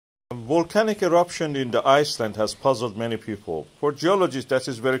volcanic eruption in the Iceland has puzzled many people. For geologists, that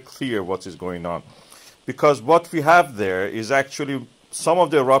is very clear what is going on. Because what we have there is actually some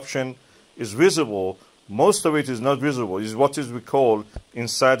of the eruption is visible, most of it is not visible, is what is we call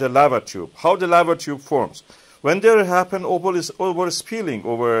inside a lava tube. How the lava tube forms. When there happen over spilling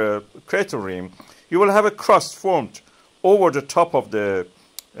over a crater rim, you will have a crust formed over the top of the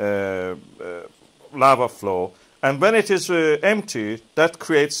lava flow. And when it is empty, that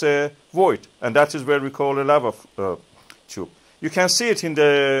creates a void, and that is where we call a lava tube. You can see it in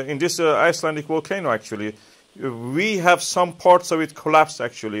this Icelandic volcano. Actually, we have some parts of it collapsed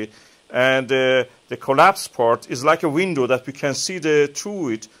actually, and the collapsed part is like a window that we can see through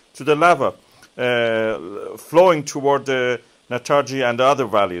it to the lava flowing toward the Natarji and the other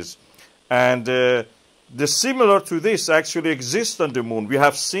valleys. And the similar to this actually exists on the moon. We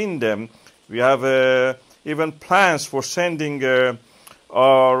have seen them. We have even plans for sending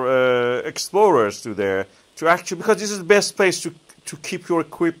our explorers to there to actually, because this is the best place to keep your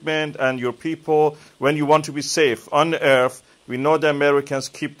equipment and your people when you want to be safe. On Earth, we know the Americans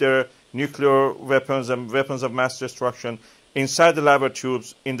keep their nuclear weapons and weapons of mass destruction inside the lava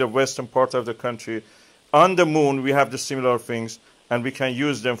tubes in the western part of the country. On the moon, we have the similar things, and we can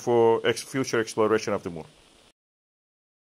use them for future exploration of the moon.